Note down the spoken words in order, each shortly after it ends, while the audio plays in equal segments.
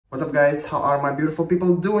What's up guys, how are my beautiful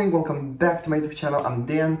people doing? Welcome back to my YouTube channel. I'm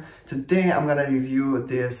Dan. Today I'm gonna review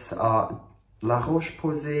this La Roche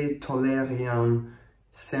Posay Toleriane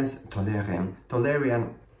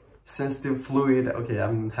Sensitive Fluid. Okay,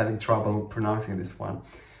 I'm having trouble pronouncing this one.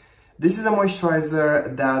 This is a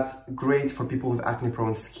moisturizer that's great for people with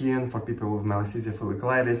acne-prone skin, for people with malicesia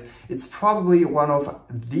folliculitis. It's probably one of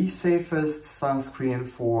the safest sunscreen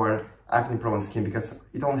for acne-prone skin because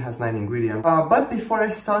it only has 9 ingredients. But before I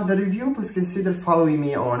start the review, please consider following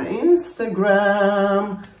me on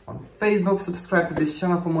Instagram, on Facebook, subscribe to this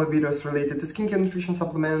channel for more videos related to skincare, nutrition,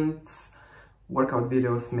 supplements, workout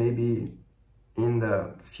videos maybe in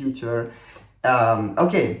the future.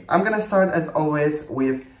 Okay, I'm gonna start as always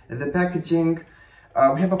with the packaging.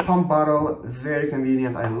 We have a pump bottle, very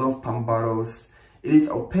convenient. I love pump bottles. It is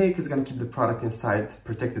opaque, it's gonna keep the product inside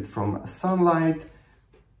protected from sunlight.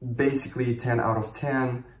 Basically 10 out of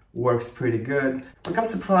 10, works pretty good. When it comes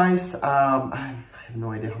to price, I have no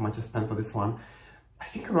idea how much I spent for this one. I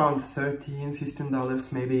think around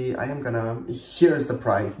 $13–15 maybe. Here's the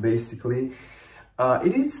price basically.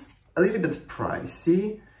 It is a little bit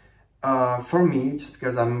pricey for me, just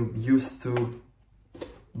because I'm used to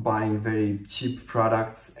buying very cheap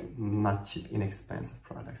products, not cheap, inexpensive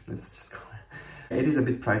products, let's just call it. It is a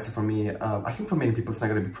bit pricey for me. I think for many people it's not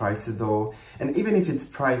going to be pricey though. And even if it's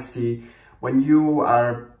pricey, when you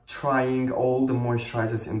are trying all the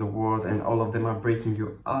moisturizers in the world and all of them are breaking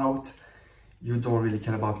you out, you don't really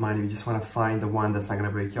care about money. You just want to find the one that's not going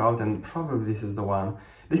to break you out, and probably this is the one.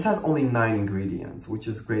 This has only 9 ingredients, which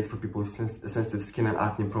is great for people with sensitive skin and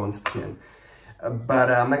acne-prone skin.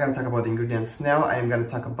 But I'm not going to talk about the ingredients now. I am going to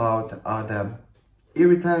talk about the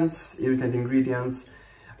irritant ingredients.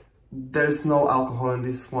 There's no alcohol in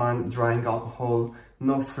this one, drying alcohol,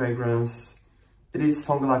 no fragrance. It is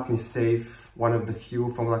fungal acne safe, one of the few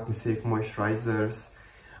fungal acne safe moisturizers.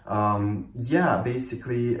 Yeah,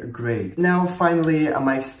 basically great. Now finally,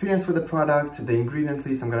 my experience with the product, the ingredient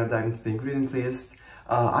list. I'm gonna dive into the ingredient list.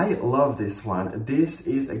 I love this one. This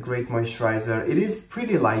is a great moisturizer. It is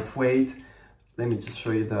pretty lightweight. Let me just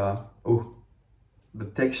show you the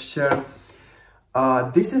texture.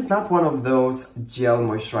 This is not one of those gel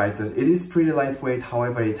moisturizers. It is pretty lightweight,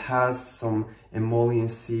 however, it has some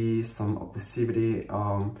emolliency, some occlusivity.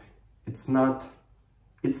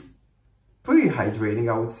 It's pretty hydrating,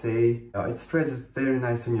 I would say. It spreads very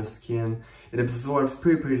nice on your skin. It absorbs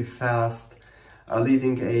pretty fast,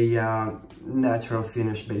 leaving a natural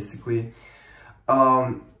finish, basically.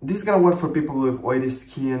 This is gonna work for people with oily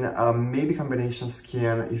skin, maybe combination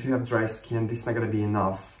skin. If you have dry skin, this is not gonna be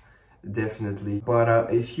enough. Definitely.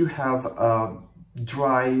 But if you have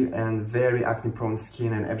dry and very acne prone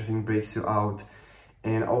skin and everything breaks you out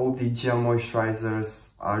and all the gel moisturizers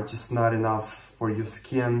are just not enough for your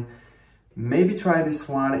skin, maybe try this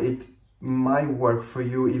one. It might work for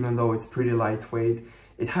you even though it's pretty lightweight.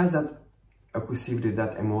 It has that occlusivity,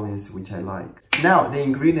 that emolliency, which I like. Now the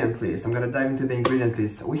ingredient list. I'm gonna dive into the ingredient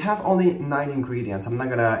list. We have only 9 ingredients. I'm not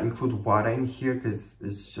gonna include water in here because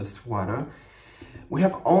it's just water. We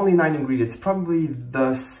have only 9 ingredients, probably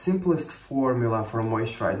the simplest formula for a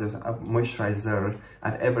moisturizer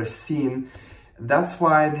I've ever seen. That's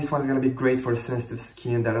why this one's gonna be great for sensitive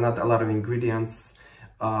skin. There are not a lot of ingredients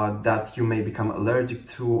that you may become allergic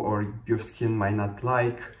to or your skin might not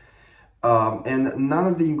like. And none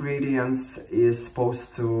of the ingredients is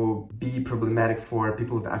supposed to be problematic for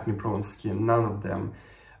people with acne-prone skin, none of them.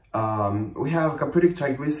 We have capritic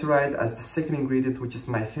triglyceride as the second ingredient, which is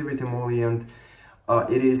my favorite emollient.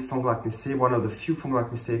 It is fungal acne safe, one of the few fungal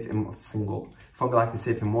acne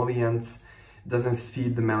safe emollients. Doesn't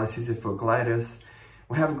feed the malicesia folliculitis.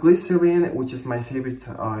 We have glycerin, which is my favorite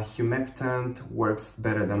humectant, works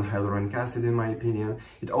better than hyaluronic acid in my opinion.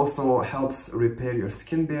 It also helps repair your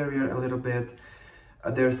skin barrier a little bit.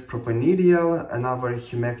 There's propanediol, another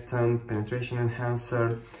humectant, penetration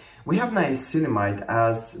enhancer. We have niacinamide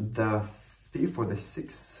as the 5th or the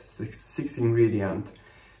 6th ingredient.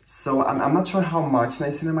 So I'm not sure how much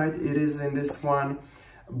niacinamide it is in this one,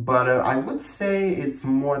 but I would say it's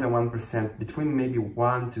more than 1%, between maybe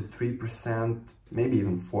 1 to 3%, maybe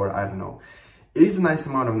even 4, I don't know. It is a nice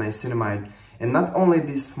amount of niacinamide, and not only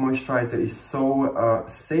this moisturizer is so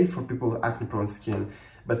safe for people with acne-prone skin,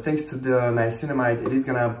 but thanks to the niacinamide, it is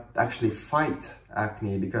gonna actually fight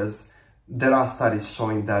acne, because there are studies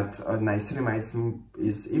showing that niacinamide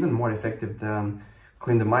is even more effective than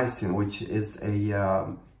clindamycin, which is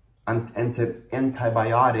a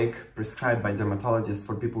antibiotic prescribed by dermatologists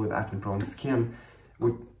for people with acne-prone skin,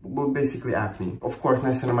 well, basically acne. Of course,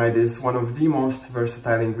 niacinamide is one of the most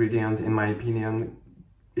versatile ingredients in my opinion.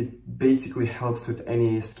 It basically helps with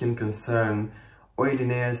any skin concern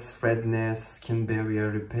oiliness, redness, skin barrier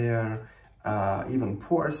repair, even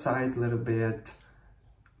pore size a little bit,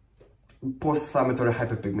 post-inflammatory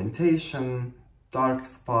hyperpigmentation, dark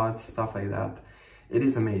spots, stuff like that. It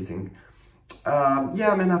is amazing.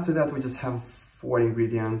 Yeah, and after that we just have 4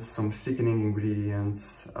 ingredients, some thickening ingredients,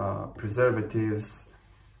 preservatives.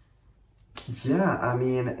 Yeah, I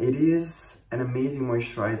mean, it is an amazing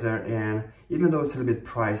moisturizer, and even though it's a little bit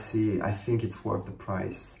pricey, I think it's worth the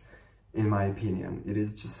price, in my opinion. It is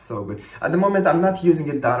just so good. At the moment, I'm not using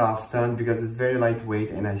it that often because it's very lightweight,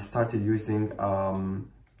 and I started using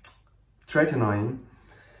tretinoin,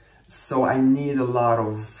 so I need a lot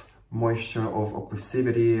of moisture, of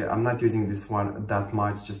occlusivity. I'm not using this one that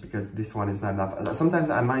much just because this one is not enough. Sometimes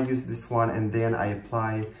I might use this one and then I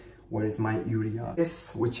apply what is my urea,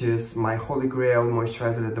 which is my holy grail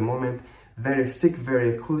moisturizer at the moment. Very thick, very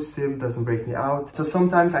occlusive, doesn't break me out. So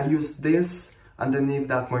sometimes I use this underneath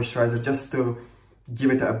that moisturizer just to give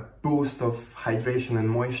it a boost of hydration and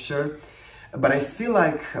moisture. But I feel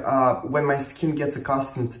like when my skin gets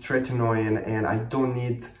accustomed to tretinoin and I don't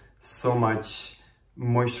need so much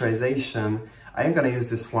moisturization, I am gonna use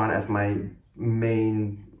this one as my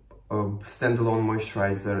main standalone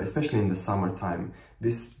moisturizer, especially in the summertime.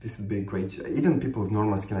 This would be great. Even people with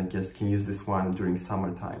normal skin, I guess, can use this one during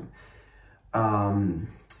summertime.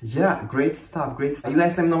 Yeah, great stuff, great stuff. You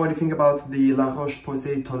guys let me know what you think about the La Roche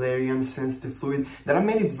Posay Toleriane Sensitive Fluid. There are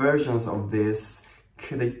many versions of this.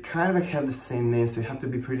 They kind of have the same name, so you have to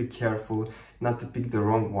be pretty careful not to pick the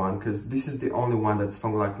wrong one, because this is the only one that's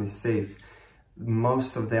fungal acne safe.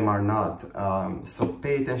 Most of them are not, so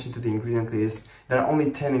pay attention to the ingredient list. There are only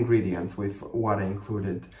 10 ingredients with what I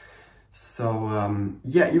included. So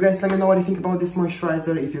yeah, you guys let me know what you think about this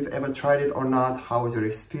moisturizer, if you've ever tried it or not. How was your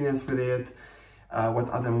experience with it? What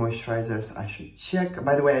other moisturizers I should check?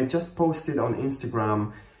 By the way, I just posted on Instagram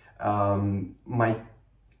my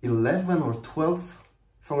 11th or 12th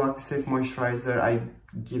fungal acne safe moisturizer. I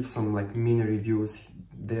give some like mini reviews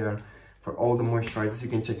there for all the moisturizers. You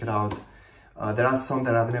can check it out. There are some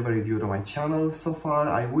that I've never reviewed on my channel so far.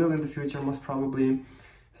 I will in the future, most probably.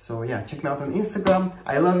 So yeah, check me out on Instagram.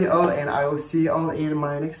 I love you all, and I will see you all in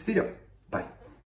my next video.